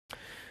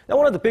Now,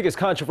 one of the biggest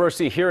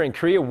controversy here in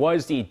Korea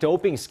was the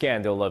doping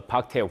scandal of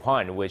Park Tae,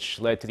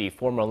 which led to the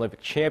former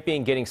Olympic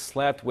champion getting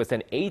slapped with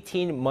an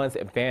 18-month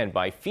ban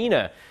by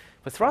FINA.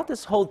 But throughout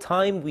this whole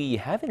time, we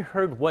haven't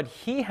heard what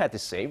he had to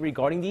say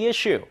regarding the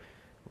issue.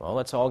 Well,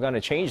 that's all going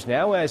to change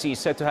now as he's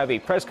set to have a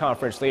press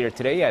conference later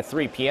today at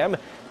 3 p.m.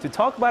 to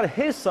talk about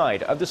his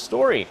side of the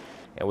story.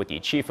 And with the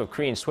chief of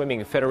Korean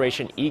Swimming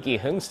Federation,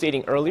 heung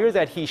stating earlier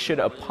that he should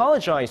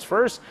apologize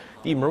first,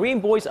 the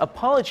Marine boy's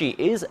apology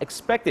is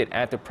expected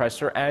at the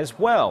presser as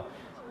well.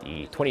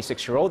 The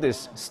 26-year-old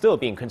is still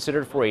being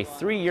considered for a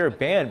 3-year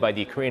ban by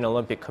the Korean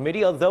Olympic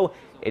Committee, although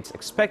it's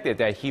expected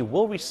that he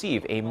will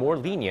receive a more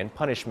lenient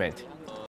punishment.